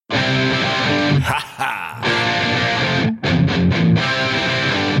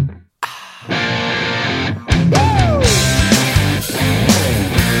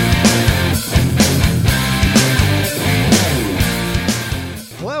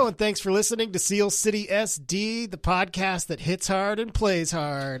Hello, and thanks for listening to Seal City SD, the podcast that hits hard and plays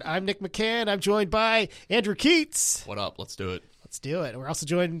hard. I'm Nick McCann. I'm joined by Andrew Keats. What up? Let's do it. Let's do it. We're also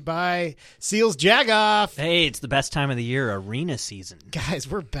joined by Seals Jagoff. Hey, it's the best time of the year, arena season. Guys,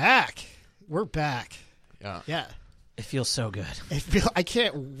 we're back. We're back. Yeah. It feels so good. I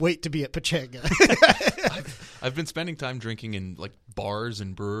can't wait to be at Pechanga. I've been spending time drinking in like bars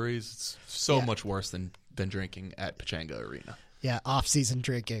and breweries. It's so much worse than drinking at Pechanga Arena. Yeah, off-season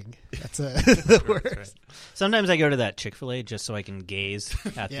drinking. That's the worst. Right. Sometimes I go to that Chick-fil-A just so I can gaze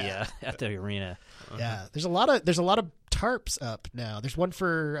at Yeah. the arena. Yeah, there's a lot of tarps up now. There's one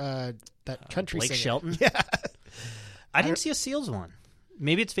for that country Blake singer. Shelton? Yeah, I didn't see a Seals one.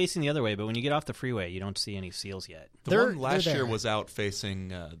 Maybe it's facing the other way, but when you get off the freeway, you don't see any Seals yet. The They're one last there. year was out facing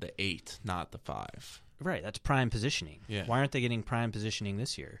the 8, not the 5. Right, that's prime positioning. Yeah. Why aren't they getting prime positioning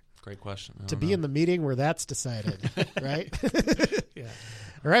this year? Great question. to be in the meeting where that's decided, right? Yeah.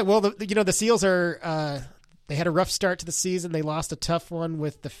 All right. Well, the Seals are. They had a rough start to the season. They lost a tough one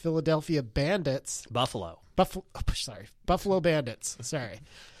with the Philadelphia Bandits. Buffalo. Buffalo Bandits. Sorry.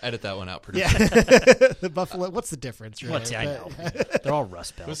 Edit that one out, producer. Yeah. The Buffalo. What's the difference, right? What's I know. They're all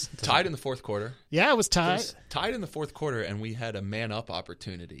Rust It was Belts. tied in the fourth quarter. Yeah, it was It tied. was tied in the fourth quarter, and we had a man-up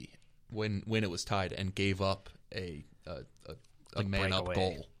opportunity when it was tied and gave up a Like man-up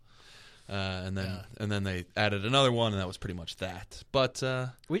breakaway. goal. And then they added another one, and that was pretty much that. But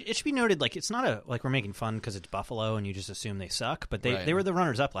It should be noted, like it's not like we're making fun because it's Buffalo and you just assume they suck, but they, Right. they were the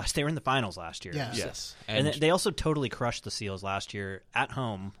runners-up last. They were in the finals last year. Yeah. yes, And they also totally crushed the Seals last year at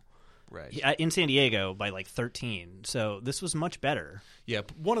home right. in San Diego by like 13. So this was much better. Yeah,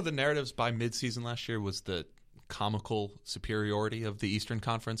 one of the narratives by midseason last year was the comical superiority of the Eastern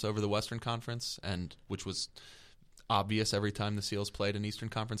Conference over the Western Conference, and which was obvious every time the Seals played an Eastern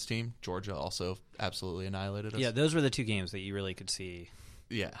Conference team. Georgia also absolutely annihilated us. Yeah, those were the two games that you really could see.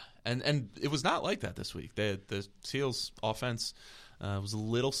 Yeah, and it was not like that this week. The Seals offense was a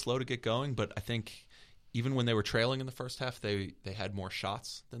little slow to get going, but I think even when they were trailing in the first half, they had more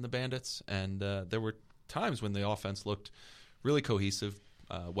shots than the Bandits, and there were times when the offense looked really cohesive.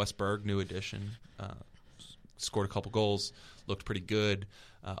 Wes Berg, new addition, scored a couple goals, looked pretty good.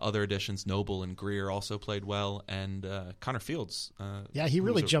 Other additions, Noble and Greer, also played well, and Connor Fields. Yeah, he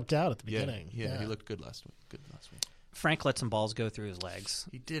really jumped out at the Yeah, beginning. yeah, he looked good last week. Frank let some balls go through his legs.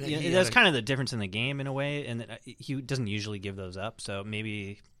 He did. Yeah, that's kind of the difference in the game in a way, and he doesn't usually give those up, so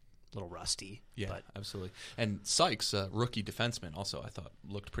maybe a little rusty. Yeah, but absolutely. And Sykes, rookie defenseman, also I thought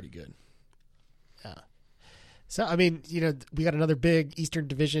looked pretty good. Yeah. So, I mean, we got another big Eastern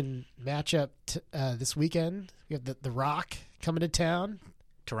Division matchup this weekend. We have the Rock coming to town.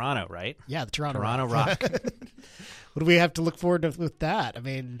 Toronto, right? Yeah, the Toronto Rock. What do we have to look forward to with that? I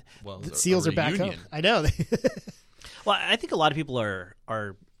mean, the Seals are back home. I know. Well, I think a lot of people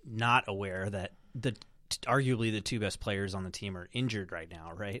are not aware that arguably the two best players on the team are injured right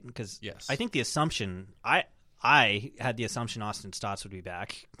now, right? Because Yes. I think the assumption I had the assumption Austin Stotts would be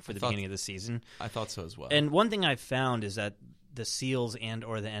back for the beginning of the season. I thought so as well. And one thing I've found is that the Seals and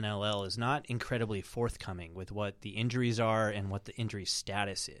or the NLL is not incredibly forthcoming with what the injuries are and what the injury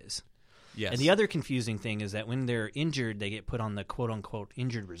status is. yes. And the other confusing thing is that when they're injured, they get put on the quote-unquote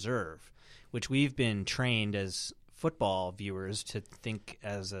injured reserve, which we've been trained as football viewers to think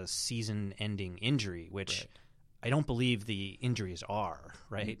as a season-ending injury, which I don't believe the injuries are,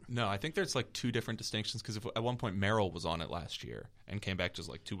 right? No, I think there's like two different distinctions because at one point Merrill was on it last year and came back just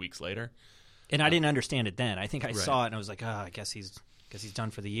like 2 weeks later. And I didn't understand it then. I think I saw it and I was like, I guess he's done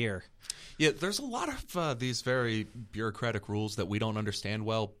for the year. Yeah, there's a lot of these very bureaucratic rules that we don't understand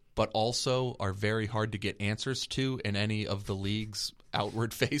well, but also are very hard to get answers to in any of the league's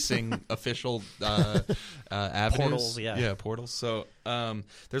outward-facing official avenues. Portals, yeah. Yeah, portals. So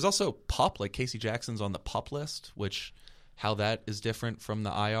there's also PUP, like Casey Jackson's on the PUP list, which how that is different from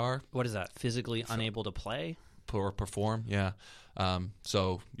the IR. What is that? Physically unable to play? Or perform, yeah.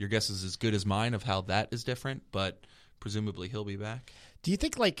 So your guess is as good as mine of how that is different, but presumably he'll be back. Do you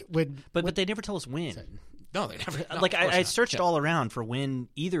think when But they never tell us when. No, they never. No, Like of course I not. searched all around for when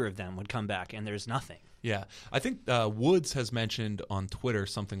either of them would come back, and there's nothing. Yeah, I think Woods has mentioned on Twitter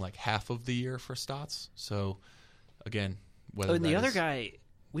something like half of the year for Stotts. So again, whether And that the other is- guy,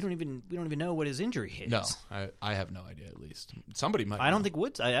 we don't even know what his injury is. no, I have no idea. At least somebody might. I don't know. think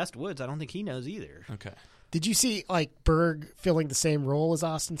Woods. I asked Woods. I don't think he knows either. Okay. did you see like Berg filling the same role as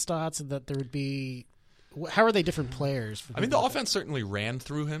Austin Stotts, and that there would be how are they different players? I mean, the offense certainly ran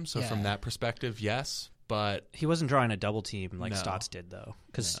through him, so from Yeah. that perspective, yes. But He wasn't drawing a double team like No. Stotts did, though,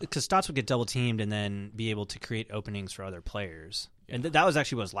 because Stotts would get double teamed and then be able to create openings for other players, and that was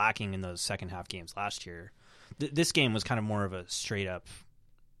actually what was lacking in those second half games last year. This game was kind of more of a straight up,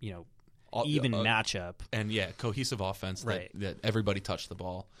 even matchup. And cohesive offense Right. that everybody touched the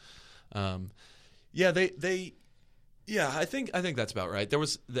ball. I think that's about right. There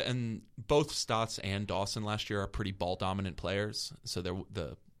was and both Stotts and Dawson last year are pretty ball dominant players, so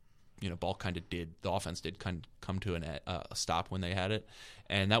the offense did kind of come to a stop when they had it,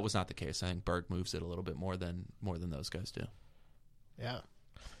 and that was not the case. I think Berg moves it a little bit more than those guys do. Yeah.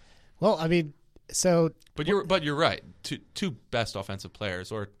 Well, I mean, so But you're right. Two best offensive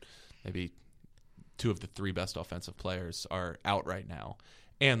players, or maybe two of the three best offensive players, are out right now,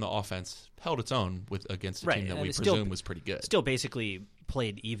 and the offense held its own against a Right, team that and we it's presume was pretty good. Still, basically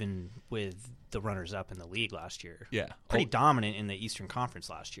played even with the runners up in the league last year. Yeah, Pretty dominant in the Eastern Conference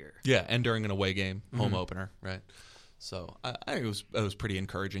last year. Yeah, and during an away game, home opener, right? So I think it was a pretty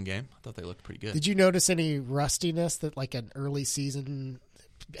encouraging game. I thought they looked pretty good. did you notice any rustiness that like an early season,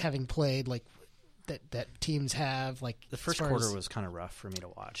 having played like that teams have? Like The first quarter was kind of rough for me to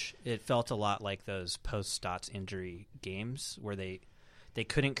watch. It felt a lot like those post-Stotts injury games where they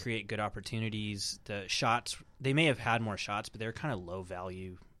couldn't create good opportunities. The shots, they may have had more shots, but they were kind of low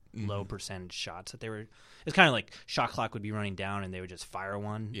value, low percentage shots that they were. It's kind of like shot clock would be running down and they would just fire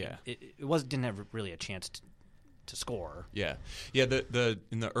one. Yeah. It didn't have really a chance to score. Yeah. The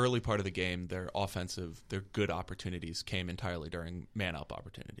in the early part of the game, their good opportunities came entirely during man up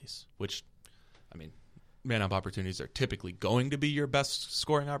opportunities, which, I mean, man up opportunities are typically going to be your best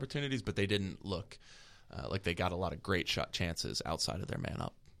scoring opportunities, but they didn't look like they got a lot of great shot chances outside of their man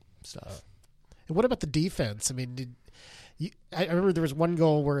up stuff. And what about the defense? I mean, I remember there was one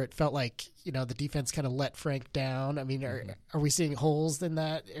goal where it felt like the defense kind of let Frank down. I mean, are we seeing holes in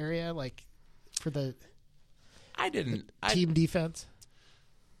that area, like for the team defense?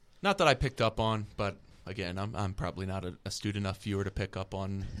 Not that I picked up on, but again, I'm probably not an astute enough viewer to pick up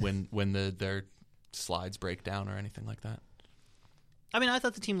on when their slides break down or anything like that. I mean, I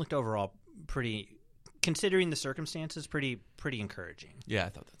thought the team looked overall pretty, considering the circumstances, pretty encouraging. Yeah,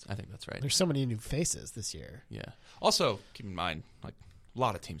 I think that's right. There's so many new faces this year. Yeah. Also, keep in mind, like a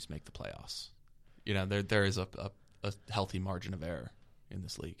lot of teams make the playoffs. There is a healthy margin of error in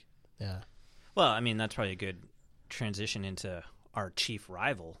this league. Yeah. Well, I mean, that's probably a good transition into our chief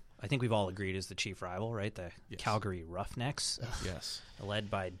rival. I think we've all agreed is the chief rival, right? The Calgary Roughnecks. Yes. Led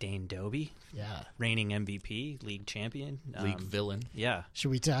by Dane Doby. Yeah. Reigning MVP, league champion. League villain. Yeah.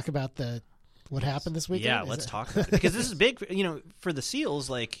 Should we talk about what happened this weekend? Yeah, let's talk about it. Because this is big, for the Seals,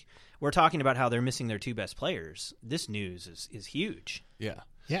 like, we're talking about how they're missing their two best players. This news is huge. Yeah.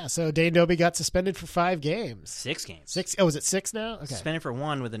 Yeah, so Dane Doby got suspended for 5 games. 6 games. 6? Oh, is it 6 now? Okay. Suspended for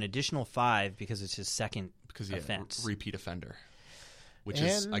 1 with an additional 5 because it's his second offense. Repeat offender, which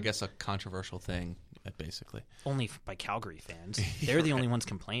is, I guess, a controversial thing, basically. Only by Calgary fans. They're the only ones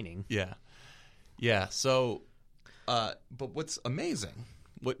complaining. Yeah. Yeah, so, but what's amazing,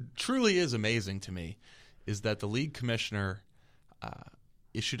 what truly is amazing to me, is that the league commissioner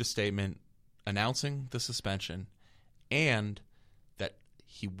issued a statement announcing the suspension and that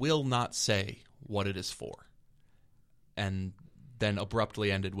he will not say what it is for, and then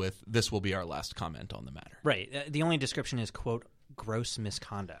abruptly ended with, "This will be our last comment on the matter." Right. The only description is, quote, gross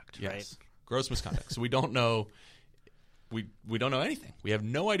misconduct, Yes. right? Gross misconduct. So we don't know. We don't know anything. We have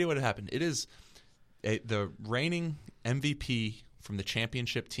no idea what had happened. It is the reigning MVP from the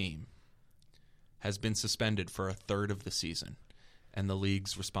championship team has been suspended for a third of the season, and the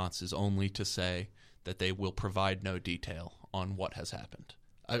league's response is only to say that they will provide no detail on what has happened.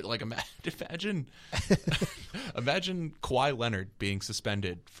 Imagine Kawhi Leonard being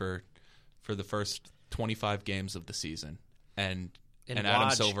suspended for the first 25 games of the season, and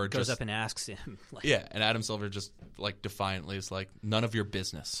Adam Silver goes just up and asks him. and Adam Silver just defiantly is like, none of your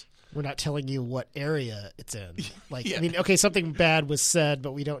business. We're not telling you what area it's in. Yeah. I mean, okay, something bad was said,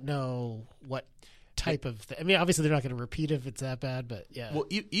 but we don't know what type of thing. I mean, obviously they're not going to repeat if it's that bad, but yeah. Well,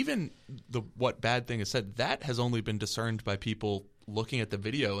 even what bad thing is said, that has only been discerned by people looking at the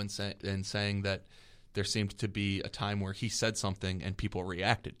video and saying that there seemed to be a time where he said something and people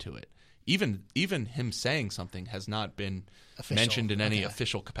reacted to it. Even him saying something has not been mentioned in any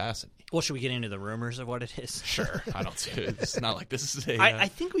official capacity. Well, should we get into the rumors of what it is? Sure. I don't see it. It's not like this is a... I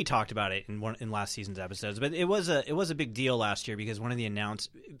think we talked about it in last season's episodes, but it was a big deal last year because one of the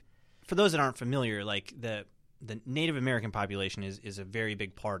for those that aren't familiar, like the Native American population is a very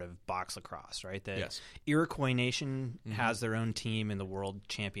big part of box lacrosse, right? The Yes. Iroquois Nation has their own team in the World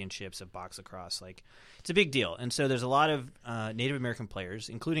Championships of box lacrosse. Like, It's a big deal. And so there's a lot of Native American players,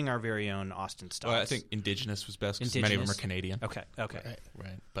 including our very own Austin Stotts. Well, I think indigenous was best because many of them are Canadian. Okay.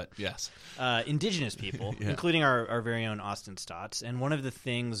 Right. But yes. Indigenous people, including our very own Austin Stotts. And one of the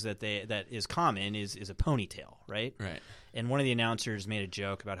things that is common is a ponytail, right? Right. And one of the announcers made a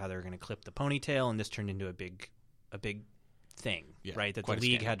joke about how they were going to clip the ponytail, and this turned into a big thing, right? That the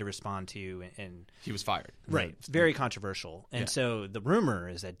league had to respond to, and he was fired. Right. Very controversial. And so the rumor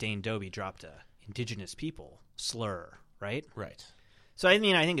is that Dane Dobie dropped a indigenous people slur, right? Right. So, I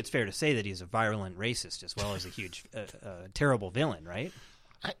mean, I think it's fair to say that he's a virulent racist as well as a huge, terrible villain, right?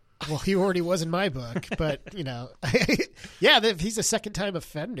 Well, he already was in my book, but, he's a second-time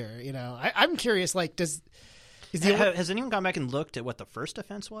offender, I'm curious, like, has anyone gone back and looked at what the first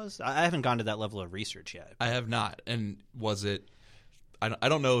offense was? I haven't gone to that level of research yet. I have not. And was it... I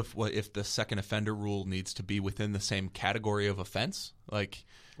don't know if the second offender rule needs to be within the same category of offense, like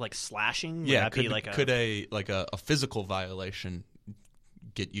slashing. Yeah, Could a physical violation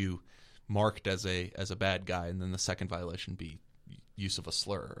get you marked as a bad guy, and then the second violation be use of a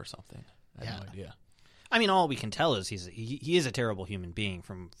slur or something? I have no idea. I mean, all we can tell is he is a terrible human being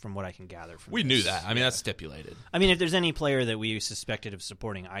from what I can gather from We knew that. I mean, that's stipulated. I mean, if there's any player that we suspected of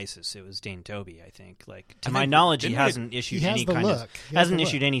supporting ISIS, it was Dane Dobie, I think. Like, to my knowledge, he hasn't issued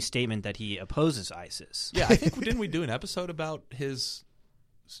any statement that he opposes ISIS. Yeah, I think didn't we do an episode about his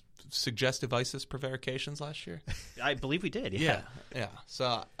suggestive ISIS prevarications last year? I believe we did. Yeah.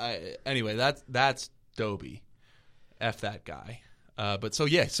 So anyway, that's Dobie. F that guy. But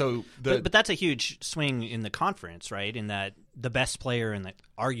that's a huge swing in the conference, right? In that the best player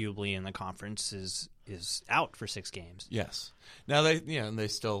arguably in the conference is out for 6 games. Yes. Now they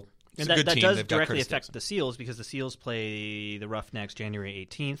still and that does directly affect the Seals because the Seals play the Roughnecks January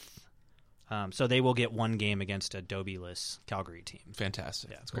 18th. So they will get 1 game against a Dobie-less Calgary team. Fantastic.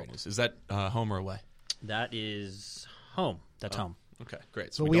 Yeah, that's great news. Is that home or away? That is home. That's home. Okay,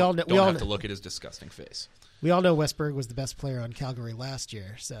 great. So we all don't have to look at his disgusting face. We all know Westberg was the best player on Calgary last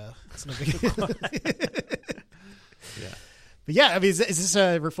year, so it's no big deal. Yeah. But yeah, I mean, is this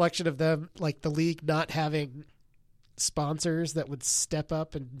a reflection of them, like the league not having sponsors that would step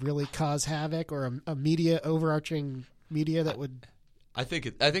up and really cause havoc, or a overarching media that would? I think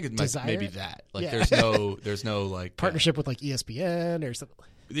it might be that. Like, there's no like partnership with like ESPN or something.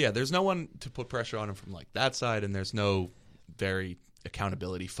 Yeah, there's no one to put pressure on him from like that side, and there's no very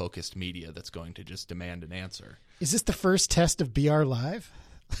accountability focused media that's going to just demand an answer. Is this the first test of BR Live?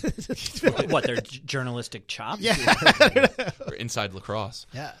 What, their journalistic chops? Yeah. Or Inside Lacrosse.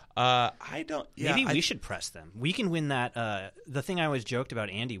 Yeah. I don't. Yeah, Maybe we should press them. We can win that. The thing I always joked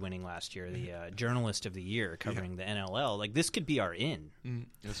about Andy winning last year, the Journalist of the Year covering the NLL. Like, this could be our in.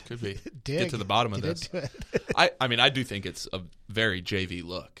 This could be. Dig. Get to the bottom of this. I do think it's a very JV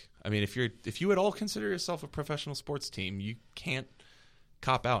look. I mean, if you at all consider yourself a professional sports team, you can't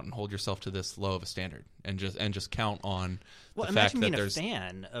cop out and hold yourself to this low of a standard and just count on the fact that there's... Imagine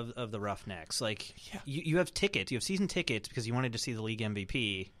being a fan of the Roughnecks. Like, you have tickets. You have season tickets because you wanted to see the league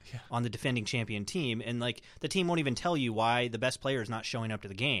MVP on the defending champion team, and like the team won't even tell you why the best player is not showing up to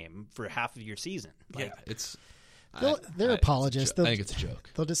the game for half of your season. Like, it's... They're apologists. I think it's a joke.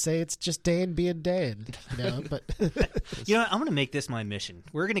 They'll just say it's just Dane being Dane, But I'm going to make this my mission.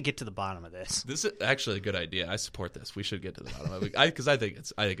 We're going to get to the bottom of this. This is actually a good idea. I support this. We should get to the bottom of it because I think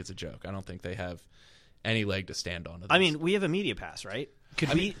it's a joke. I don't think they have any leg to stand on. I mean, we have a media pass, right?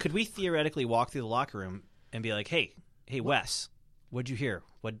 Could we theoretically walk through the locker room and be like, hey, Wes, what'd you hear?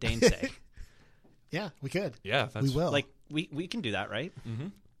 What'd Dane say? Yeah, we could. Yeah, we will. Like we can do that, right? Mm-hmm.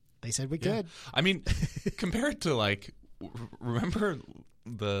 They said we could. I mean, compared to like, remember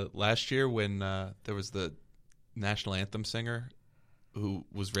the last year when there was the national anthem singer who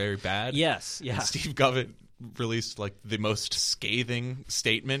was very bad? Yes, yeah. And Steve Govett released like the most scathing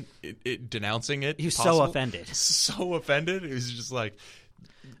statement denouncing it. He was possible. So offended. So offended. It was just like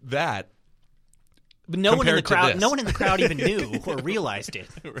that. But no one in the crowd even knew or realized it.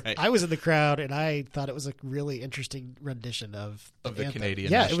 Right. I was in the crowd and I thought it was a really interesting rendition of the anthem.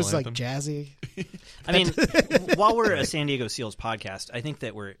 Canadian. Yeah, national it was anthem. like jazzy. I mean, while we're a San Diego Seals podcast, I think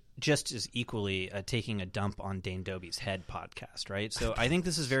that we're just as equally taking a dump on Dane Dobie's head podcast, right? So I think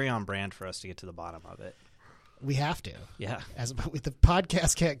this is very on brand for us to get to the bottom of it. We have to. Yeah. The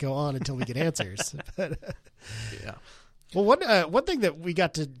podcast can't go on until we get answers. Yeah. Well, one thing that we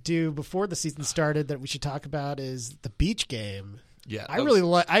got to do before the season started that we should talk about is the beach game. Yeah, I really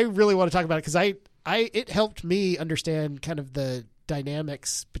want to talk about it because it helped me understand kind of the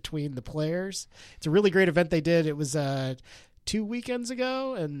dynamics between the players. It's a really great event they did. It was 2 weekends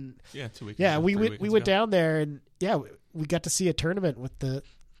ago, and 2 weekends. Yeah, ago, we went down there, and we got to see a tournament with the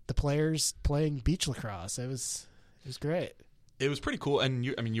the players playing beach lacrosse. It was great. It was pretty cool, and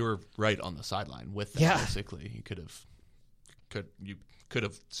you were right on the sideline with them. Yeah. Basically, you could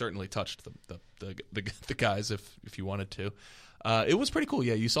have certainly touched the guys if you wanted to. It was pretty cool.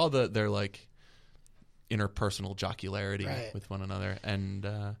 Yeah, you saw their like interpersonal jocularity with one another, and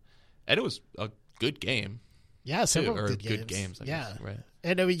it was a good game. Yeah, several or good games. I guess, right?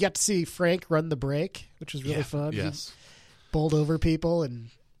 And we got to see Frank run the break, which was really fun. Yes, he bowled over people and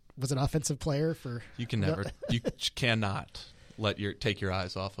was an offensive player for. You cannot take your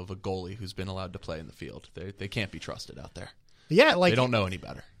eyes off of a goalie who's been allowed to play in the field. They can't be trusted out there. Yeah, like they don't know any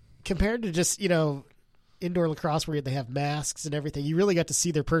better. Compared to just indoor lacrosse where they have masks and everything, you really got to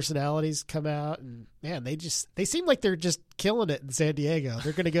see their personalities come out, and man, they seem like they're just killing it in San Diego.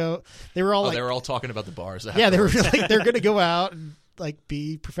 They're gonna go. They were all they were all talking about the bars. Yeah, they were like they're gonna go out and like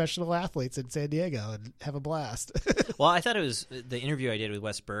be professional athletes in San Diego and have a blast. Well, I thought it was the interview I did with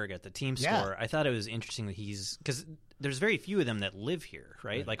Wes Berg at the team store. I thought it was interesting that because there's very few of them that live here,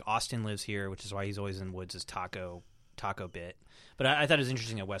 right? Like Austin lives here, which is why he's always in Woods' taco bit. But I thought it was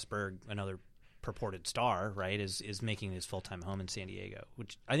interesting that Wes Berg, another purported star, right, is making his full-time home in San Diego,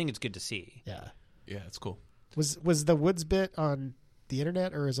 which I think it's good to see. Yeah, it's cool. Was the Woods bit on the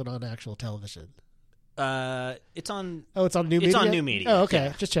internet or is it on actual television? It's on. Oh, it's on New Media. It's on New Media. Oh, okay.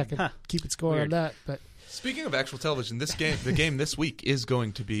 Yeah. Just checking. Keep it score on that. But speaking of actual television, the game this week is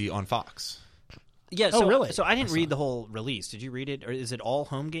going to be on Fox. Yeah. So, really? So I didn't read the whole release. Did you read it, or is it all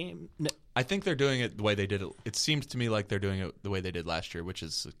home game? No. I think they're doing it the way they did it. It seems to me like they're doing it the way they did last year, which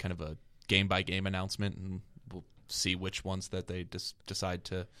is kind of a game by game announcement, and we'll see which ones that they decide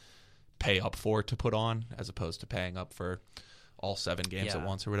to pay up for to put on, as opposed to paying up for all 7 games at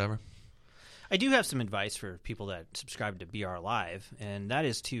once or whatever. I do have some advice for people that subscribe to BR Live, and that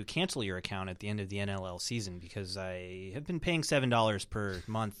is to cancel your account at the end of the NLL season, because I have been paying $7 per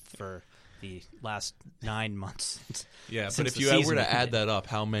month for the last 9 months. Yeah, but if you were to add that up,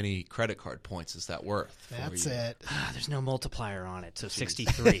 how many credit card points is that worth? That's it. There's no multiplier on it, so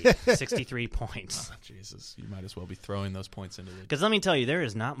 63 points. Oh, Jesus, you might as well be throwing those points into the... Because let me tell you, there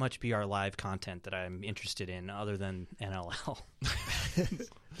is not much BR Live content that I'm interested in other than NLL.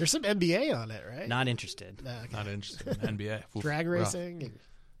 There's some NBA on it, right? Not interested. No, okay. Not interested in NBA. Drag racing?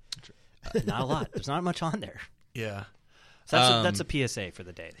 Not a lot. There's not much on there. Yeah. So that's a PSA for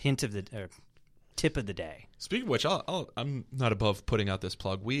the day. Tip of the day. Speaking of which, I'm not above putting out this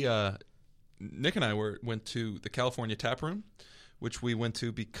plug. We, Nick and I went to the California Tap Room, which we went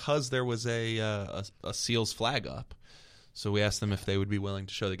to because there was a Seals flag up. So we asked them if they would be willing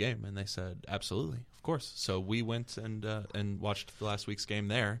to show the game, and they said absolutely, of course. So we went and watched the last week's game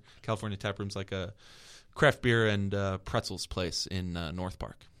there. California Tap Room's like a craft beer and pretzels place in North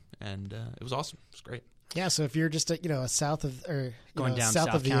Park, and it was awesome. It was great. Yeah, so if you're just south of down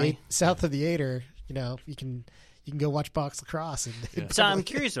south of the County. south of the 8er, you can go watch box lacrosse. And So I'm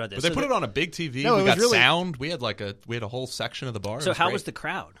curious about this. But they put it on a big TV. No, we it got was really... sound. We had a whole section of the bar. So how great. was the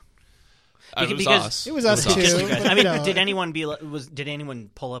crowd? It was Because- us. It was us too. Because, I mean, But, did anyone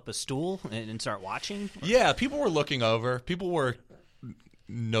pull up a stool and start watching? Yeah, people were looking over. People were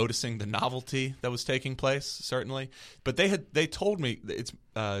noticing the novelty that was taking place, certainly. But they told me that it's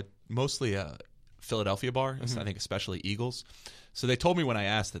mostly a Philadelphia bar, I think especially Eagles. So they told me when I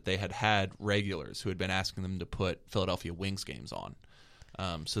asked that they had regulars who had been asking them to put Philadelphia Wings games on.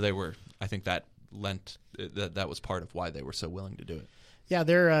 So they were, I think that was part of why they were so willing to do it.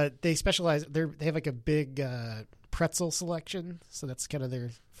 Yeah, they specialize. They have like a big pretzel selection, so that's kind of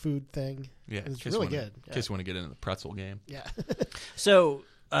their food thing. Yeah, it's really good. In case you want to get into the pretzel game. Yeah. So,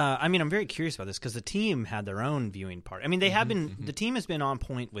 I'm very curious about this because the team had their own viewing party. I mean, they have been. The team has been on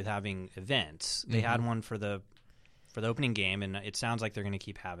point with having events. They had one for the opening game, and it sounds like they're going to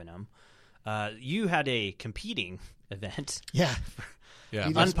keep having them. You had a competing event. Yeah. Yeah,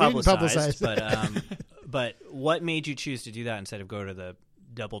 Unpublicized. But what made you choose to do that instead of go to the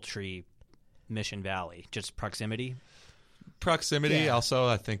DoubleTree Mission Valley? Just proximity? Proximity. Yeah. Also,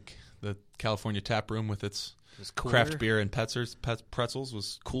 I think the California Tap Room with its craft beer and pretzels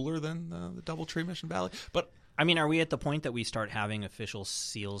was cooler than the DoubleTree Mission Valley. But I mean, are we at the point that we start having official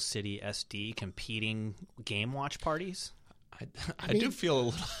Seals City SD competing game watch parties? I do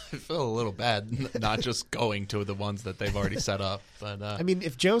feel a little bad not just going to the ones that they've already set up. But I mean,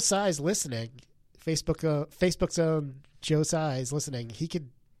 if Joe Tsai's listening, Facebook's own Joe Tsai's listening, he could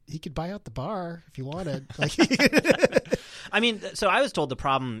buy out the bar if he wanted. I mean, so I was told the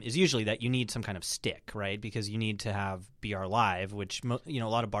problem is usually that you need some kind of stick, right? Because you need to have BR Live, which a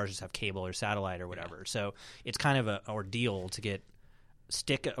lot of bars just have cable or satellite or whatever. Yeah. So it's kind of an ordeal to get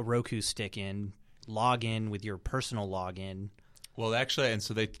a Roku stick in, log in with your personal login. Well, actually, and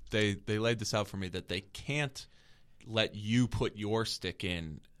so they laid this out for me that they can't let you put your stick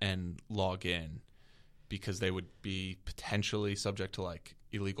in and log in because they would be potentially subject to like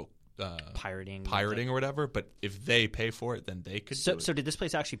illegal pirating or whatever. But if they pay for it, then they could. So, do it. so did this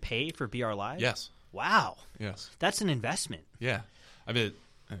place actually pay for BR Live? Yes. Wow. Yes. That's an investment. Yeah. I mean,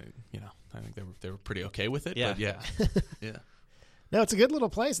 I think they were pretty okay with it. Yeah. But yeah. Yeah. No, it's a good little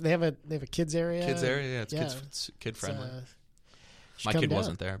place. They have a kids area. Kids area. Yeah. It's kid friendly. My come kid down.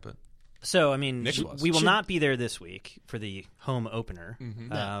 wasn't there, but So, I mean, Nick's was. we will not be there this week for the home opener.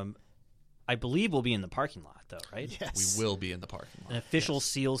 Mm-hmm. I believe we'll be in the parking lot, though, right? Yes. we will be in the parking lot. An official Yes.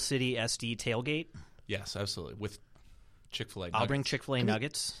 Seal City SD tailgate. Yes, absolutely. With Chick-fil-A. I'll bring nuggets. Chick-fil-A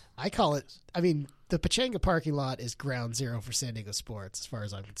nuggets. I call it. I mean, the Pechanga parking lot is ground zero for San Diego sports, as far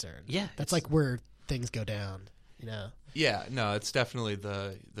as I'm concerned. Yeah, that's like where things go down. Yeah, no, it's definitely it's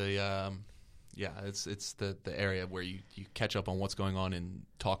the area where you catch up on what's going on in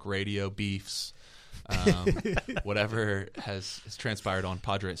talk radio beefs, whatever has transpired on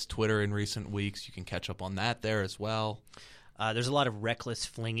Padres Twitter in recent weeks. You can catch up on that there as well. There's a lot of reckless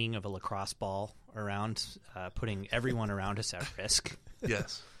flinging of a lacrosse ball around, putting everyone around us at risk.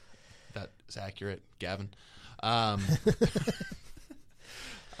 Yes, that is accurate, Gavin.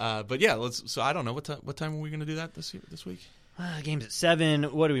 But yeah, So I don't know what time are we going to do that this week? Game's at 7.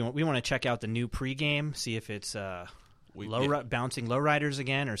 What do we want? We want to check out the new pregame, see if it's bouncing lowriders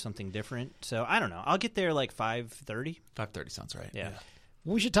again or something different. So I don't know. I'll get there like 5:30. 5:30 sounds right. Yeah.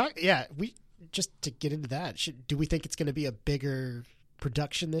 We should talk. Yeah, we just to get into that. Do we think it's going to be a bigger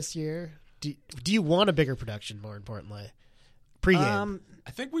production this year? Do you want a bigger production? More importantly, pregame.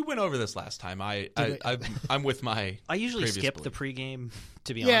 I think we went over this last time. I'm with my. I usually previous skip belief. the pregame.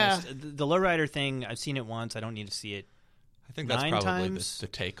 To be Yeah. honest, the lowrider thing, I've seen it once. I don't need to see it. I think that's 9 probably times? the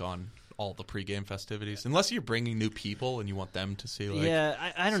take on all the pregame festivities, unless you're bringing new people and you want them to see. Like,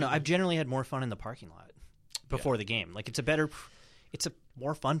 Yeah, I don't know. I've generally had more fun in the parking lot before the game. Like it's a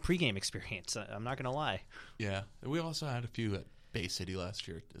more fun pregame experience. I'm not gonna lie. yeah. We also had a few at Bay City last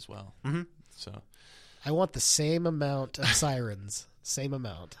year as well. Mm-hmm. So I want the same amount of sirens. Same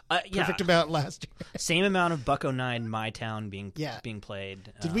amount. Yeah. Perfect amount last year. Same amount of Bucko 9 My Town being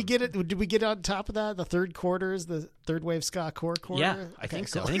played. Did we get it? Did we get on top of that? The third quarter is the third wave ska core quarter. Yeah, I think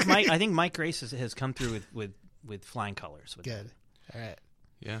so. cool. I think Mike Grace has come through with flying colors. With Good. All right.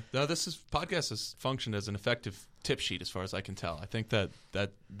 yeah, no, podcast has functioned as an effective tip sheet as far as I can tell. I think that the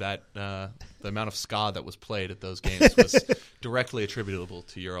amount of ska that was played at those games was directly attributable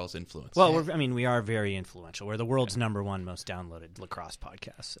to your all's influence. Well, we are very influential. We're the world's #1 most downloaded lacrosse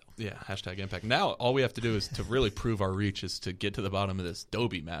podcast. So. yeah, #impact. Now all we have to do is to really prove our reach is to get to the bottom of this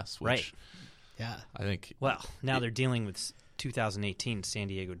Dobie mess, which Right. Yeah. I think. Well, now they're dealing with 2018 San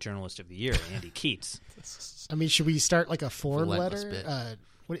Diego Journalist of the Year, Andy Keats. I mean, should we start like a form Relentless letter?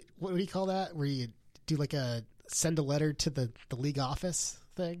 What do you call that? Where you do like send a letter to the league office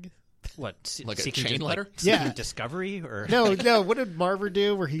thing? What? Like a seeking chain letter? Yeah. Discovery or No. What did Marver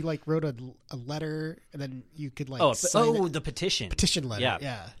do? Where he like wrote a letter and then you could like sign it? the petition. Petition letter. Yeah.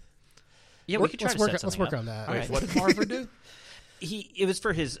 Yeah. Yeah, we could try let's to set let's something work up. on that. All Wait, right. what did Marver do? It was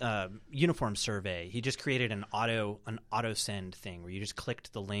for his uniform survey. He just created an auto send thing where you just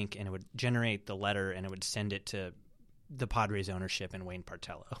clicked the link and it would generate the letter and it would send it to the Padres ownership and Wayne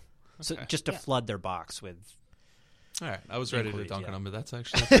Partello. So Okay. just to flood their box with. All right, I was ready to Inquiries, dunk on yeah. him, but that's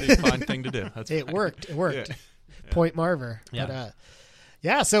actually a pretty fine thing to do. That's It fine. worked. It worked. Yeah. Point Marver. Yeah. But,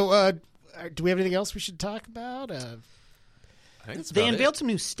 yeah. So, do we have anything else we should talk about? I think that's They about unveiled it. some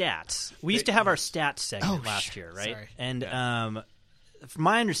new stats. We used to have our stats segment Oh, last year, right? sorry. And from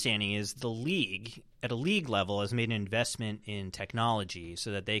my understanding is the league, at a league level, has made an investment in technology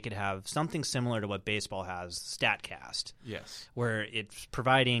so that they could have something similar to what baseball has, StatCast, Yes. where it's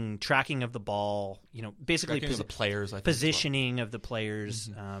providing tracking of the ball, basically Tracking of the players, I think. positioning of the players,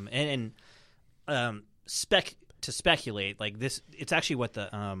 and to speculate like this. It's actually what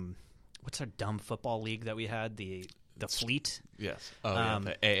the what's our dumb football league that we had, the Fleet. Yes. Oh, yeah,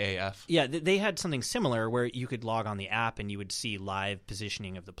 the AAF. Yeah, they had something similar where you could log on the app and you would see live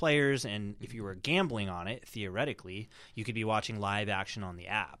positioning of the players, and if you were gambling on it, theoretically, you could be watching live action on the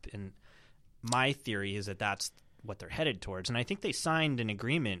app. And my theory is that that's what they're headed towards, and I think they signed an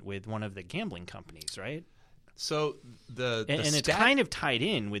agreement with one of the gambling companies, right? So And it's kind of tied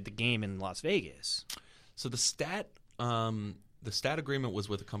in with the game in Las Vegas. So the stat agreement was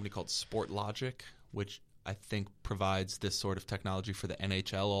with a company called SportLogic, which I think provides this sort of technology for the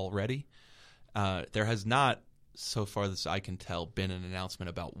NHL already. There has not, so far as I can tell, been an announcement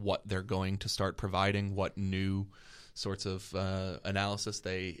about what they're going to start providing, what new sorts of analysis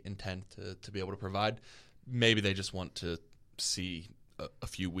they intend to be able to provide. Maybe they just want to see a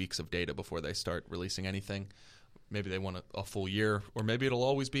few weeks of data before they start releasing anything. Maybe they want a full year, or maybe it'll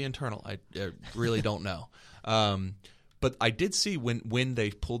always be internal. I really don't know. But I did see when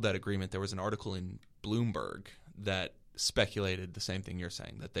they pulled that agreement, there was an article in Bloomberg that speculated the same thing you're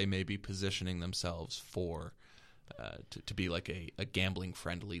saying, that they may be positioning themselves for to be like a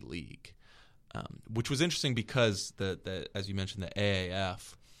gambling-friendly league, which was interesting because as you mentioned, the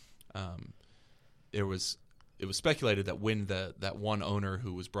AAF, it was speculated that when that one owner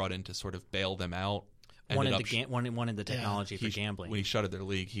who was brought in to sort of bail them out wanted the technology for gambling. When he shuttered their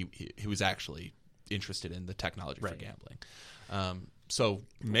league, he was actually interested in the technology for gambling. So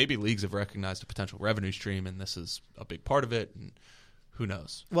maybe leagues have recognized a potential revenue stream, and this is a big part of it, and who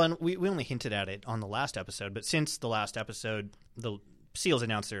knows? Well, we only hinted at it on the last episode, but since the last episode, the Seals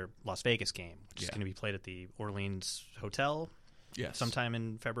announced their Las Vegas game, which is going to be played at the Orleans Hotel sometime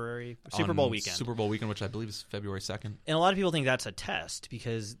in February, Super Bowl weekend, which I believe is February 2nd. And a lot of people think that's a test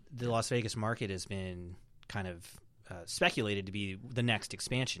because the Las Vegas market has been kind of speculated to be the next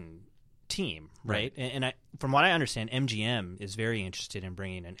expansion team, right? And from what I understand, MGM is very interested in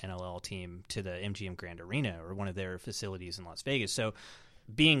bringing an NLL team to the MGM Grand Arena or one of their facilities in Las Vegas. So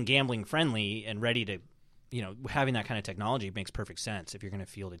being gambling friendly and ready to, having that kind of technology makes perfect sense if you're going to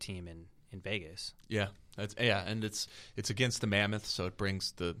field a team in Vegas. Yeah, and it's against the Mammoth, so it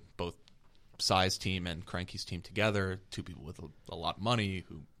brings the both Size team and Cranky's team together, two people with a lot of money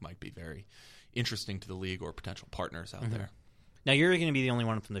who might be very interesting to the league or potential partners out there. Now you're going to be the only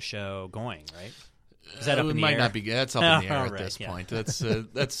one from the show going, right? Is that up in the might air? Not be. That's up in the air at right, this point.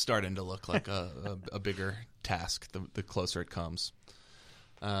 That's starting to look like a bigger task the closer it comes.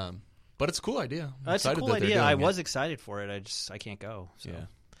 But it's a cool idea. It's a cool idea. I was excited for it. I can't go. So. Yeah.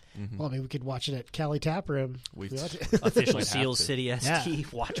 Mm-hmm. Well, maybe we could watch it at Cali Tap Room. Official Seals City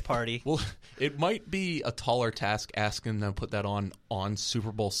ST watch party. Well, it might be a taller task asking them to put that on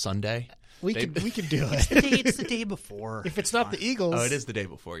Super Bowl Sunday. We could do it. It's the day before. If it's not the Eagles. Oh, it is the day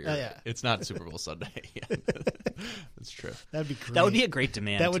before. It's not Super Bowl Sunday. That's true. That'd be great. That would be a great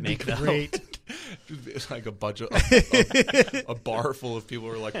demand. That would be great. It's like a bunch of a bar full of people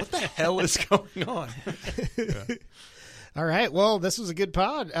who are like, "What the hell is going on?" Yeah. All right. Well, this was a good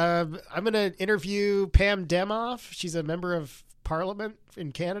pod. I'm going to interview Pam Demoff. She's a member of Parliament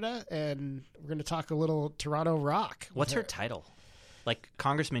in Canada, and we're going to talk a little Toronto Rock. What's her title? Like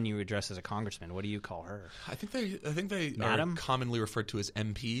congressman, you address as a congressman. What do you call her? I think they Madam? are commonly referred to as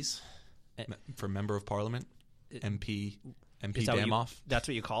MPs for member of Parliament. MP Demoff. That's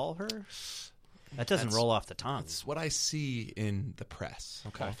what you call her? That doesn't roll off the tongue. That's what I see in the press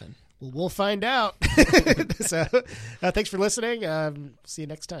often. Well, we'll find out. So, thanks for listening. See you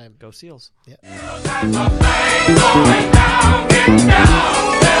next time. Go Seals. Yeah.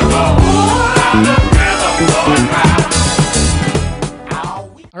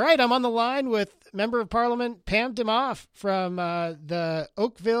 All right, I'm on the line with Member of Parliament Pam Demoff from the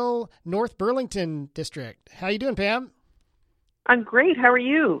Oakville, North Burlington district. How you doing, Pam? I'm great. How are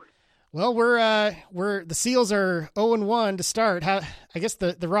you? Well, we're the Seals are 0-1 to start. I guess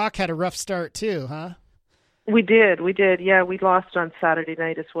the Rock had a rough start too, huh? We did. Yeah, we lost on Saturday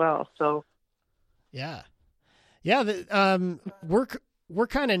night as well. So, yeah. We're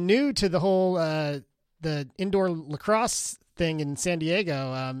kind of new to the whole the indoor lacrosse thing in San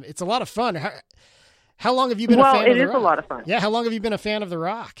Diego. It's a lot of fun. How long have you been a fan of the Rock? Well, it is a lot of fun. Yeah, how long have you been a fan of the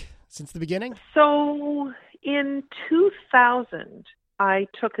Rock? Since the beginning? So, in 2000. I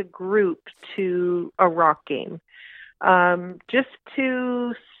took a group to a Rock game just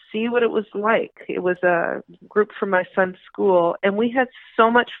to see what it was like. It was a group from my son's school, and we had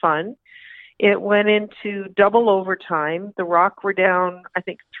so much fun. It went into double overtime. The Rock were down, I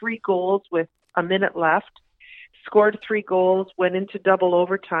think, 3 goals with a minute left, scored 3 goals, went into double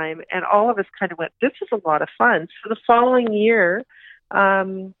overtime, and all of us kind of went, this is a lot of fun. So the following year,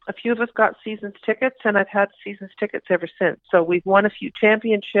 a few of us got seasons tickets, and I've had seasons tickets ever since. So we've won a few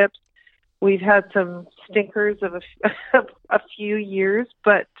championships. We've had some stinkers of a few years,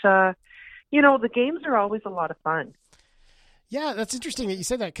 but the games are always a lot of fun. Yeah, that's interesting that you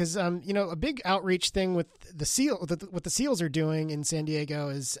said that because a big outreach thing with what the Seals are doing in San Diego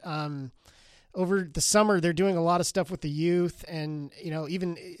is over the summer they're doing a lot of stuff with the youth, and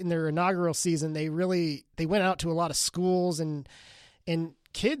even in their inaugural season they went out to a lot of schools and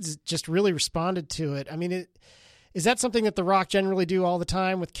kids just really responded to it. I mean, is that something that the Rock generally do all the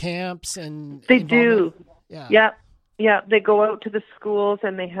time with camps and? They do. Yeah. Yeah. They go out to the schools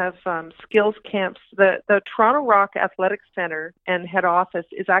and they have skills camps. The Toronto Rock Athletic Center and head office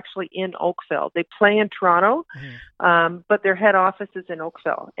is actually in Oakville. They play in Toronto, but their head office is in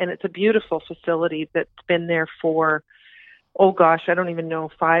Oakville, and it's a beautiful facility that's been there for oh gosh, I don't even know,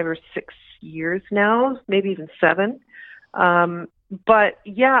 5 or 6 years now, maybe even 7. But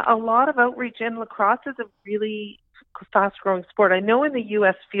yeah, a lot of outreach, and lacrosse is a really fast-growing sport. I know in the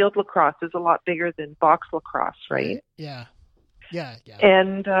U.S. field lacrosse is a lot bigger than box lacrosse, right? Yeah.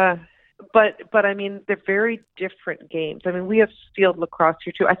 And but I mean, they're very different games. I mean, we have field lacrosse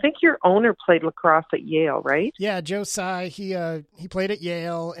here too. I think your owner played lacrosse at Yale, right? Yeah, Joe Tsai. He played at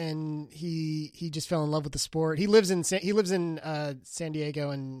Yale, and he just fell in love with the sport. He lives in San Diego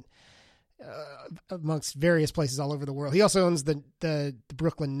and amongst various places all over the world. He also owns the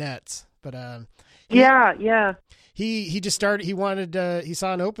Brooklyn Nets, but yeah. He just started. He wanted. He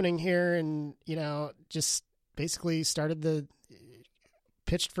saw an opening here, and just basically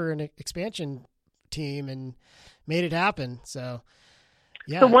pitched for an expansion team and made it happen. So,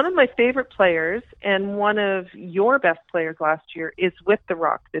 yeah. So one of my favorite players and one of your best players last year is with the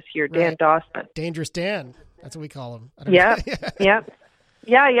Rock this year, Dan Right. Dawson. Dangerous Dan. That's what we call him. Yeah. He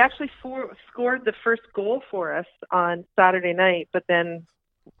actually scored the first goal for us on Saturday night, but then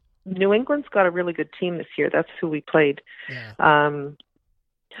New England's got a really good team this year. That's who we played. Yeah.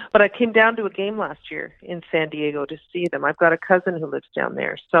 But I came down to a game last year in San Diego to see them. I've got a cousin who lives down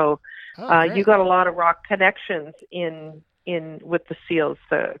there. So you got a lot of Rock connections in with the Seals.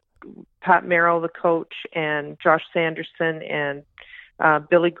 Pat Merrill, the coach, and Josh Sanderson and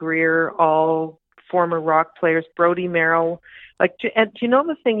Billy Greer, all former Rock players. Brody Merrill. And do you know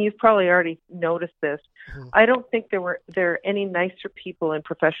the thing? You've probably already noticed this. Mm-hmm. I don't think there are any nicer people in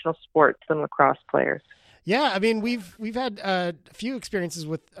professional sports than lacrosse players. Yeah, I mean we've had a few experiences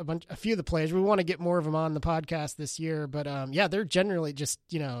with a few of the players. We want to get more of them on the podcast this year, but they're generally just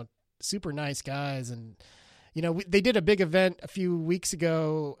super nice guys, and they did a big event a few weeks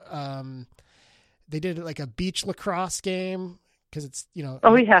ago. They did like a beach lacrosse game because it's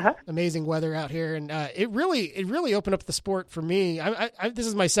amazing weather out here, and it really opened up the sport for me. I this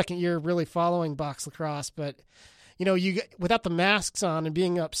is my second year really following box lacrosse, but you without the masks on and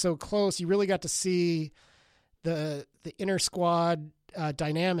being up so close, you really got to see the inner squad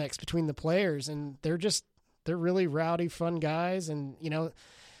dynamics between the players, and they're really rowdy, fun guys, and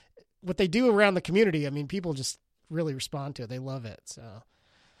what they do around the community. I mean, people just really respond to it. They love it. So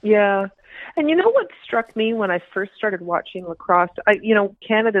yeah, and what struck me when I first started watching lacrosse?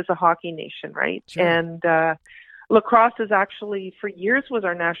 Canada's a hockey nation, right? Sure. And lacrosse is actually, for years, was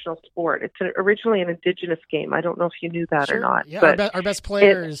our national sport. It's originally an Indigenous game. I don't know if you knew that sure. or not. Yeah, but our best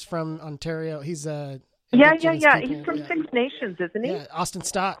player is from Ontario. He's Yeah. Indigenous He's people. from Yeah. Six Nations, isn't he? Yeah, Austin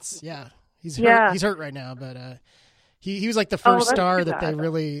Stotts. Yeah, he's Yeah. hurt. He's hurt right now, but he was like the first that's star too that bad.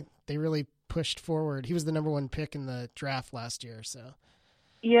 they really pushed forward. He was the number 1 pick in the draft last year. So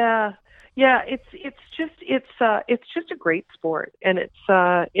Yeah. It's just a great sport, and it's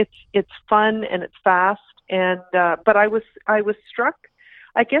fun and it's fast, and but I was struck,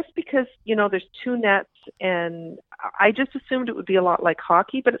 I guess, because there's 2 nets, and I just assumed it would be a lot like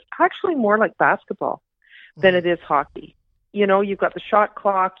hockey, but it's actually more like basketball than it is hockey. You've got the shot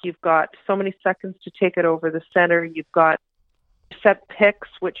clock, you've got so many seconds to take it over the center, you've got set picks,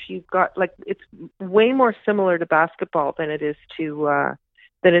 which you've got, it's way more similar to basketball than it is to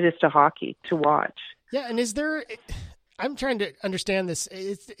hockey to watch. yeah, and is there? I'm trying to understand this.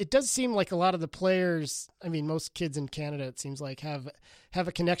 It does seem like a lot of the players. I mean, most kids in Canada, it seems like, have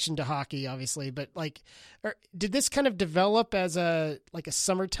a connection to hockey, obviously. But did this kind of develop as a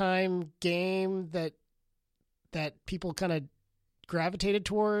summertime game that people kind of gravitated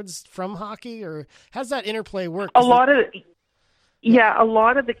towards from hockey, or how's that interplay work? A lot of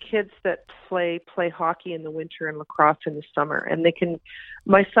the kids that play hockey in the winter and lacrosse in the summer, and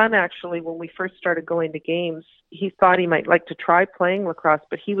my son, actually, when we first started going to games, he thought he might like to try playing lacrosse,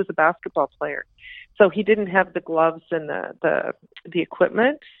 but he was a basketball player, so he didn't have the gloves and the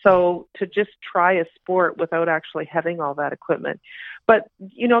equipment, so to just try a sport without actually having all that equipment. But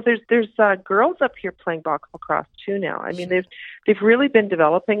there's girls up here playing box lacrosse too now. I mean, they've really been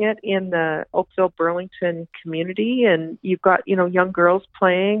developing it in the Oakville Burlington community, and you've got young girls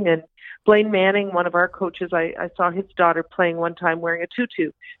playing. And Blaine Manning, one of our coaches, I saw his daughter playing one time wearing a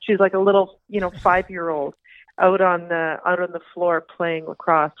tutu. She's like a little 5-year-old out on the floor playing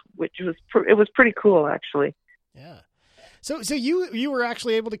lacrosse, which was pretty cool, actually. Yeah. So you were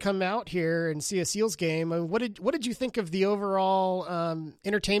actually able to come out here and see a Seals game. What did you think of the overall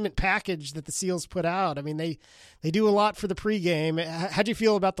entertainment package that the Seals put out? I mean, they do a lot for the pregame. How'd you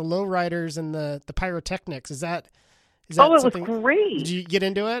feel about the lowriders and the pyrotechnics? Is that Is that Oh, it was something? great. Did you get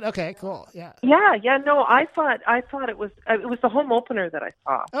into it? Okay, cool. Yeah. Yeah. No, I thought it was the home opener that I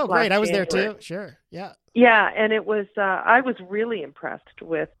saw. Oh, last great! I was there January. too. Sure. Yeah. Yeah, and it was. I was really impressed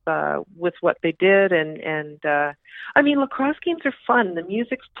with what they did, and I mean, lacrosse games are fun. The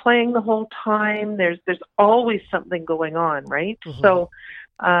music's playing the whole time. There's always something going on, right? Mhm. So,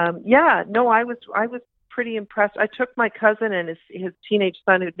 yeah. No, I was pretty impressed. I took my cousin and his teenage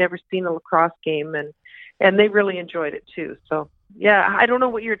son who'd never seen a lacrosse game, and they really enjoyed it too. So, yeah. I don't know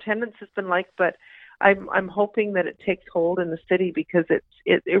what your attendance has been like, but I'm hoping that it takes hold in the city because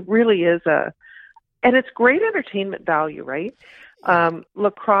it really is and it's great entertainment value, right?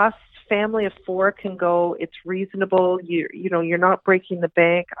 Lacrosse, family of 4 can go. It's reasonable. You're not breaking the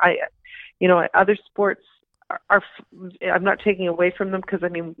bank. Other sports are I'm not taking away from them because I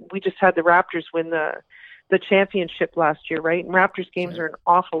mean we just had the Raptors win the championship last year, right? And Raptors games Sure. are an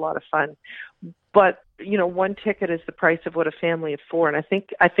awful lot of fun. But one ticket is the price of what a family of 4, and I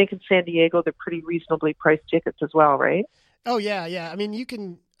think in San Diego they're pretty reasonably priced tickets as well, right? Oh yeah, yeah. I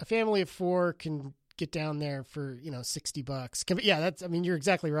mean, a family of 4 can get down there for $60. Yeah, I mean, you're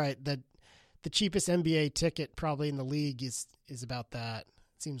exactly right. The cheapest NBA ticket probably in the league is about that.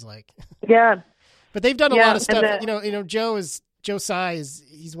 It seems like. Yeah. But they've done a Yeah, lot of stuff. and Joe Tsai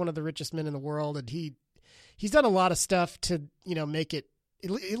he's one of the richest men in the world, and he's done a lot of stuff to make it.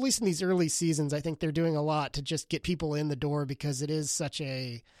 At least in these early seasons, I think they're doing a lot to just get people in the door because it is such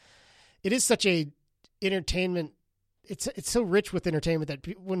a entertainment. It's so rich with entertainment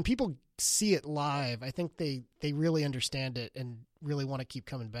that when people see it live, I think they really understand it and really want to keep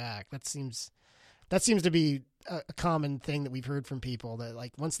coming back. That seems to be a common thing that we've heard from people, that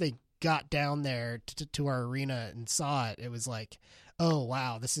like once they got down there to our arena and saw it, it was like, oh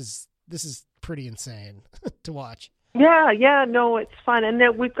wow, this is pretty insane to watch. Yeah, no, it's fun, and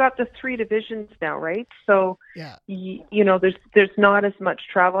then we've got the 3 divisions now, right? So, Yeah. There's not as much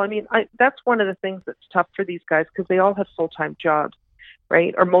travel. I mean, that's one of the things that's tough for these guys because they all have full-time jobs,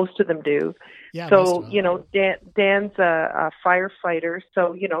 right? Or most of them do. Yeah. most So, of them. Dan's a firefighter,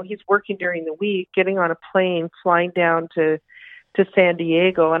 so he's working during the week, getting on a plane, flying down to San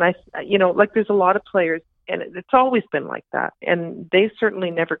Diego, and there's a lot of players, and it's always been like that, and they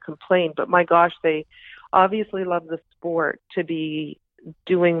certainly never complain. But my gosh, they obviously love the sport to be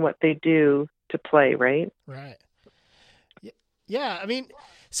doing what they do to play, right? Right. Yeah. I mean,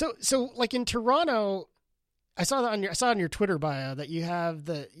 so like in Toronto, I saw on your Twitter bio that you have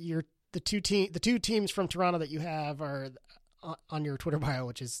the two teams from Toronto that you have are on your Twitter bio,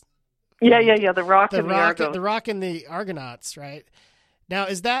 which is Yeah. The Rock and the Argos. The Rock and the Argonauts, right? Now,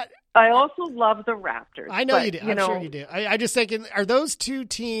 is that? I also love the Raptors. I know you do. I'm sure know, you do. I just thinking, are those two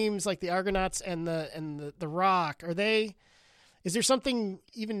teams like the Argonauts and the Rock? Is there something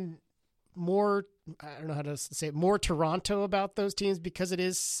even more? I don't know how to say it, more Toronto about those teams because it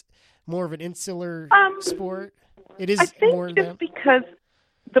is more of an insular sport. It is I think more just because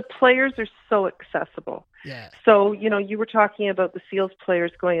the players are so accessible. Yeah. So, you were talking about the Seals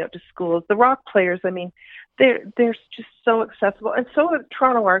players going out to schools. The Rock players, I mean, they're just so accessible. And so are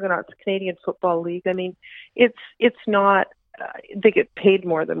Toronto Argonauts, Canadian Football League. I mean, it's not they get paid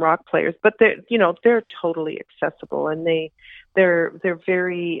more than Rock players, but they're totally accessible, and they're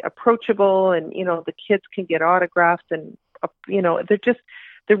very approachable, and the kids can get autographs, and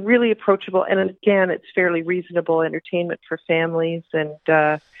they're really approachable, and again, it's fairly reasonable entertainment for families, and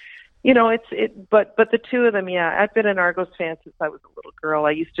but the two of them, yeah, I've been an Argos fan since I was a little girl.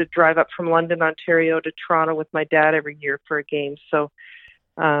 I used to drive up from London, Ontario to Toronto with my dad every year for a game. So,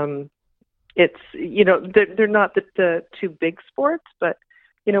 it's, they're not the two big sports, but,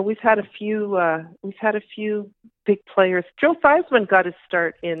 we've had a few big players. Joe Theismann got his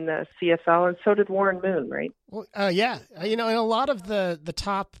start in the CFL, and so did Warren Moon, right? Well, yeah. And a lot of the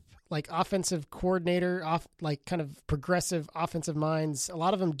top, like offensive coordinator, like kind of progressive offensive minds, a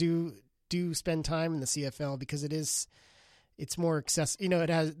lot of them do spend time in the CFL because it's more accessible.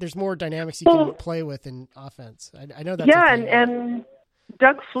 There's more dynamics you can play with in offense. I know that. Yeah, and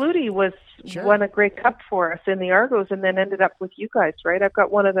Doug Flutie Sure. won a Grey Cup for us in the Argos, and then ended up with you guys, right? I've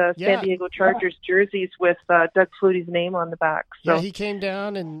got one of the San Diego Chargers jerseys with Doug Flutie's name on the back. So. Yeah, he came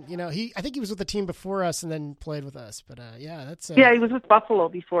down, and I think he was with the team before us, and then played with us. But that's yeah, he was with Buffalo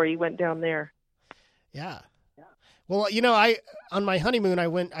before he went down there. Yeah. Well, on my honeymoon,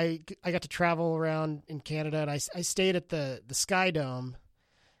 I got to travel around in Canada, and I stayed at the Sky Dome,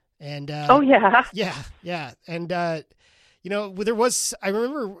 and oh yeah, yeah, and there was, I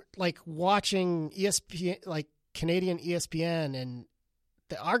remember like watching ESPN, like Canadian ESPN, and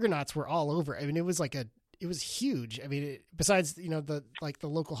the Argonauts were all over. I mean, it was huge. I mean, besides the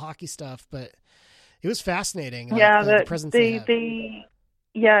local hockey stuff, but it was fascinating. Like, Yeah, the presence they had.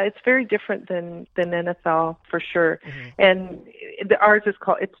 yeah, it's very different than NFL for sure. Mm-hmm. And ours is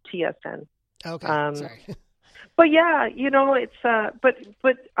called, it's TSN. Okay, sorry. But yeah, it's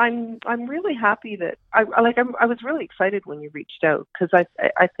but I'm really happy that I was really excited when you reached out, because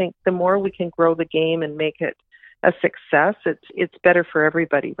I think the more we can grow the game and make it a success, it's better for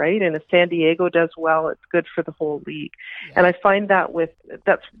everybody, right? And if San Diego does well, it's good for the whole league. Yeah. And I find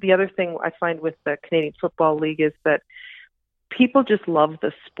that's the other thing I find with the Canadian Football League is that people just love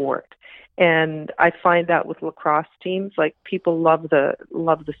the sport. And I find that with lacrosse teams, like, people love the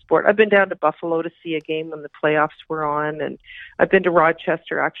sport. I've been down to Buffalo to see a game when the playoffs were on, and I've been to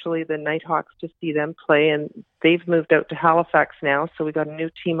Rochester, actually, the Nighthawks, to see them play, and they've moved out to Halifax now, so we got a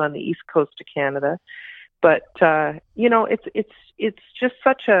new team on the east coast of Canada. But it's just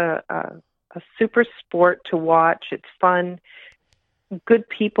such a super sport to watch. It's fun, good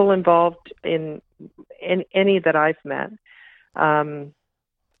people involved in any that I've met.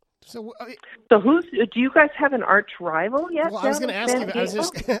 So do you guys have an arch rival yet? Well, I was going to ask you.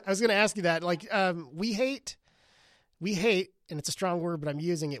 I was going to ask you that. Like, we hate, and it's a strong word, but I'm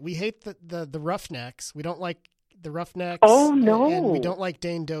using it. We hate the Roughnecks. We don't like the Roughnecks. Oh no! And we don't like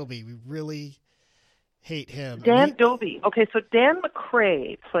Dane Dobie. We really hate him. Dan Dobie. Okay, so Dan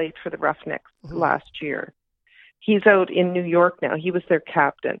McCray played for the Roughnecks last year. He's out in New York now. He was their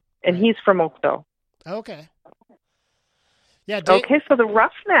captain, and he's from Oakville. Okay. Yeah. Okay, so the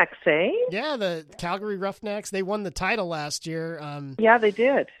Roughnecks, eh? Yeah, the Calgary Roughnecks. They won the title last year. Yeah, they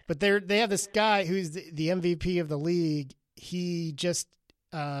did. But they have this guy who's the MVP of the league. He just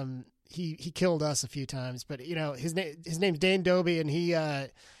he killed us a few times. But his name's Dane Dobie, and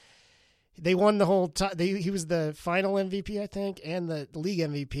they won the whole. He was the final MVP, I think, and the league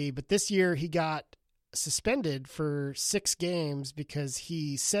MVP. But this year he got suspended for 6 games because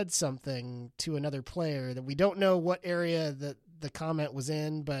he said something to another player that we don't know what area that the comment was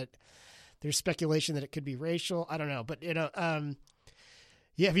in, but there's speculation that it could be racial. I don't know, but yeah,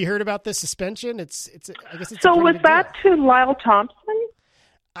 have you heard about this suspension? I guess it's so. Was that to Lyle Thompson?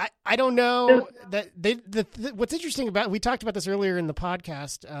 I don't know that what's interesting about, we talked about this earlier in the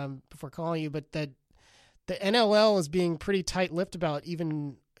podcast before calling you, but that the NLL is being pretty tight-lipped about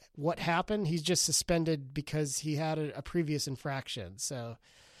even what happened. He's just suspended because he had a previous infraction. So,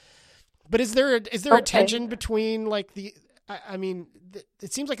 but is there a tension between, like, it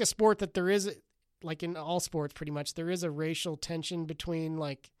seems like a sport that there is, like in all sports pretty much, there is a racial tension between,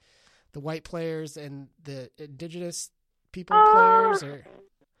 like, the white players and the indigenous people players, or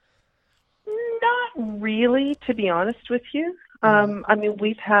not really, to be honest with you. I mean,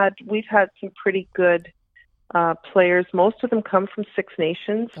 we've had some pretty good players. Most of them come from Six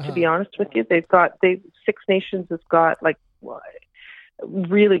Nations, to be honest with you. Six Nations has got, like,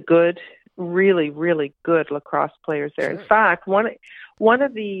 really good lacrosse players there. Sure. In fact, one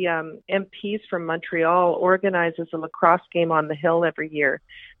of the MPs from Montreal organizes a lacrosse game on the Hill every year,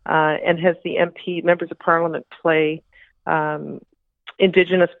 and has the MP members of Parliament play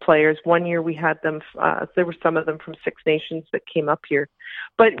Indigenous players. One year we had them. There were some of them from Six Nations that came up here,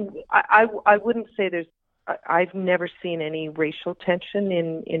 but I wouldn't say there's. I've never seen any racial tension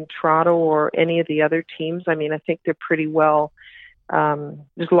in Toronto or any of the other teams. I mean, I think they're pretty well.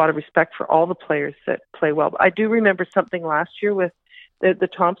 There's a lot of respect for all the players that play well. But I do remember something last year with the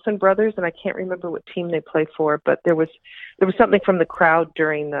Thompson brothers, and I can't remember what team they play for, but there was something from the crowd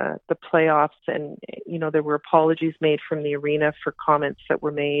during the playoffs, and there were apologies made from the arena for comments that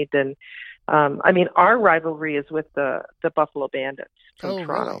were made. And I mean, our rivalry is with the Buffalo Bandits from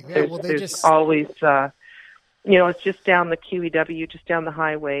Toronto. Really? Yeah, there's always it's just down the QEW, just down the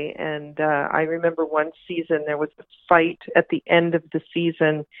highway. And I remember one season there was a fight at the end of the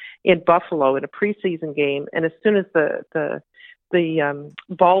season in Buffalo in a preseason game. And as soon as the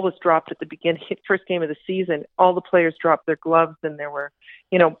ball was dropped at the first game of the season, all the players dropped their gloves, and there were,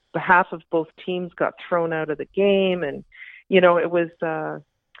 half of both teams got thrown out of the game. And, it was,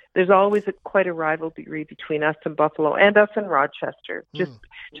 there's always quite a rivalry between us and Buffalo, and us and Rochester, just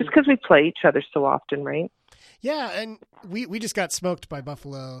because we play each other so often, right? Yeah, and we just got smoked by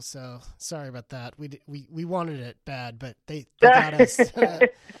Buffalo, so sorry about that. We wanted it bad, but they got us.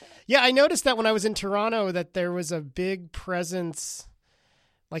 Yeah, I noticed that when I was in Toronto that there was a big presence,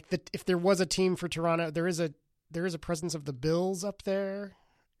 like if there was a team for Toronto, there is a presence of the Bills up there,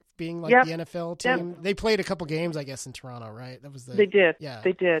 being like the NFL team. Yep. They played a couple games, I guess, in Toronto, right? That was they did. Yeah,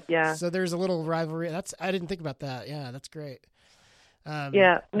 they did. Yeah. So there's a little rivalry. I didn't think about that. Yeah, that's great.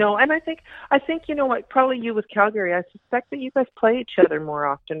 No, and I think what, probably you with Calgary, I suspect that you guys play each other more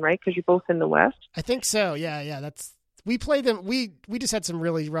often, right? Because you're both in the West. I think so. Yeah. we play them. We just had some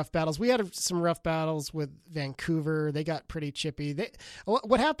really rough battles. We had some rough battles with Vancouver. They got pretty chippy.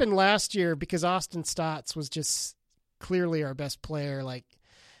 What happened last year, because Austin Stotts was just clearly our best player. Like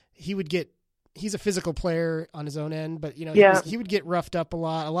he's a physical player on his own end, but he would get roughed up a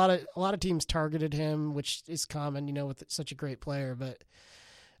lot. A lot of teams targeted him, which is common, with such a great player. But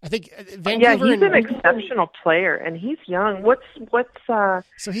I think Vancouver. Yeah, he's an exceptional player, and he's young. What's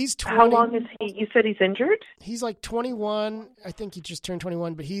so he's 20. How long is he? You said he's injured? He's like 21. I think he just turned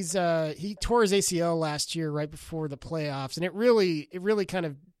 21, but he tore his ACL last year right before the playoffs, and it really kind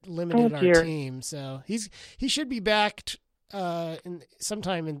of limited our team. So he should be back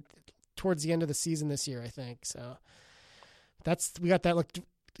sometime towards the end of the season this year, I think. So we got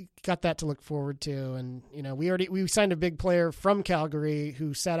that to look forward to. And we signed a big player from Calgary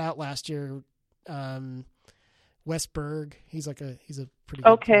who sat out last year, Westberg. He's a pretty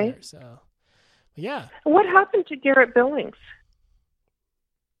good player. So yeah. What happened to Garrett Billings?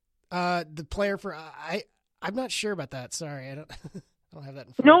 The player for I'm not sure about that. Sorry, I don't have that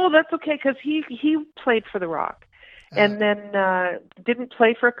in front. No, that's okay, because he played for the Rock. And then didn't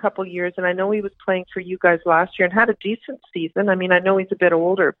play for a couple years, and I know he was playing for you guys last year and had a decent season. I mean, I know he's a bit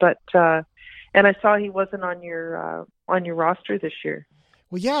older, but and I saw he wasn't on your roster this year.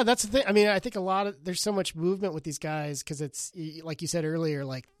 Well, yeah, that's the thing. I mean, I think there's so much movement with these guys because it's like you said earlier.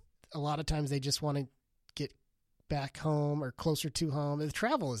 Like a lot of times they just want to get back home or closer to home. The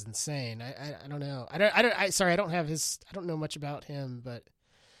travel is insane. I don't know. Sorry, I don't know much about him, but.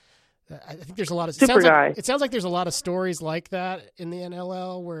 I think there's a lot of it sounds like there's a lot of stories like that in the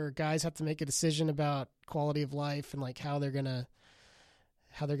NLL where guys have to make a decision about quality of life and like how they're gonna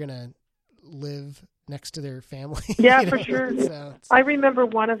live next to their family. Yeah, for sure. So I remember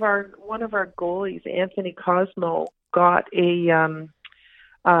one of our goalies, Anthony Cosmo, got a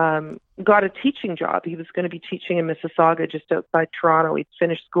teaching job. He was going to be teaching in Mississauga, just outside Toronto. He'd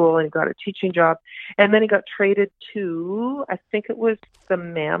finished school and he got a teaching job, and then he got traded to, I think it was the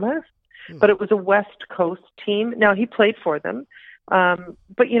Mammoth. But it was a West Coast team. Now, he played for them. But,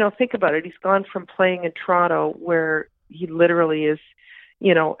 think about it. He's gone from playing in Toronto, where he literally is,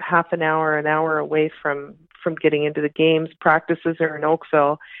 half an hour away from getting into the games. Practices are in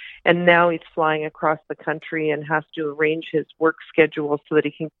Oakville. And now he's flying across the country and has to arrange his work schedule so that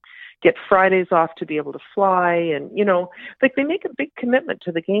he can get Fridays off to be able to fly. And, they make a big commitment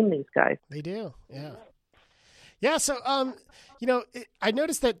to the game, these guys. They do, yeah. Yeah, so I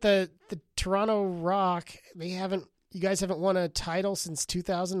noticed that the Toronto Rock, you guys haven't won a title since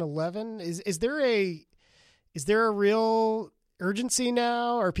 2011. Is there a real urgency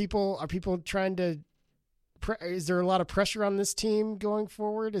now? Are people trying to? Is there a lot of pressure on this team going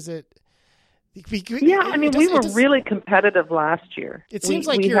forward? Is it? Yeah, I mean, we were really competitive last year. It seems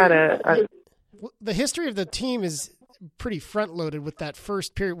like the history of the team is pretty front loaded with that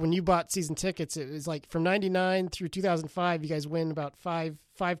first period. When you bought season tickets, it was like from 99 through 2005, you guys win about five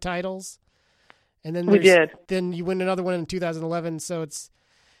titles. And then then you win another one in 2011. So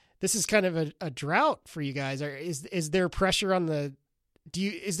this is kind of a drought for you guys. Is there pressure on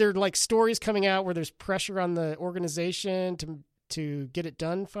is there like stories coming out where there's pressure on the organization to get it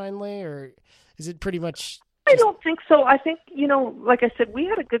done finally, or is it pretty much? I don't think so. I think, like I said, we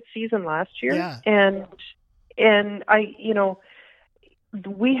had a good season last year. Yeah. And I,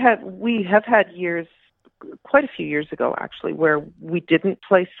 we have had years, quite a few years ago actually, where we didn't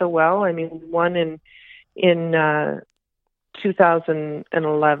play so well. I mean, we won in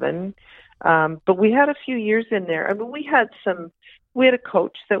 2011, but we had a few years in there. I mean, we had a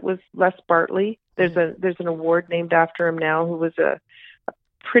coach that was Les Bartley. There's an award named after him now, who was a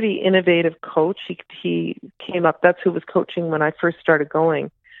pretty innovative coach. He came up. That's who was coaching when I first started going.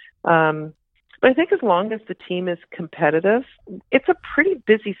 But I think as long as the team is competitive, it's a pretty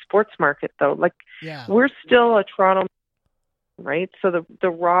busy sports market, though. Like, We're still a Toronto, right? So the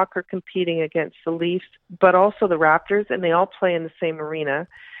Rock are competing against the Leafs, but also the Raptors, and they all play in the same arena.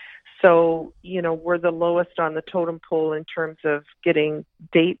 So, we're the lowest on the totem pole in terms of getting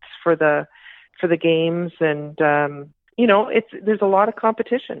dates for the games, and there's a lot of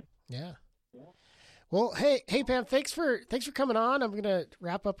competition. Yeah. Well, hey, Pam, thanks for coming on. I'm gonna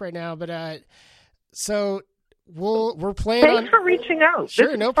wrap up right now, but so we're playing. Thanks for reaching out.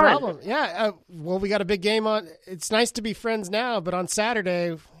 Sure, no problem. Yeah. Well, we got a big game on. It's nice to be friends now, but on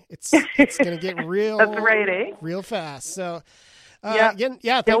Saturday, it's gonna get real. That's right, eh? Real fast. So, Again,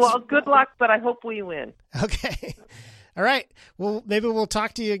 thanks. Well, good luck, but I hope we win. Okay. All right. Well, maybe we'll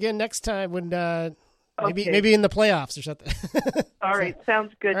talk to you again next time when. Maybe in the playoffs or something. All right.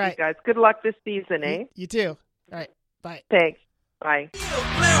 Sounds good, you guys. Good luck this season, eh? You too. All right. Bye. Thanks. Bye. This is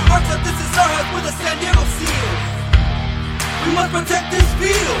with the San Diego Seals. We must protect this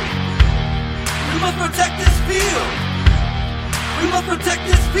field. We must protect this field. We must protect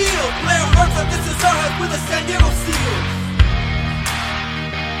this field. Blair Hearts, this is our house with a San Diego Seals.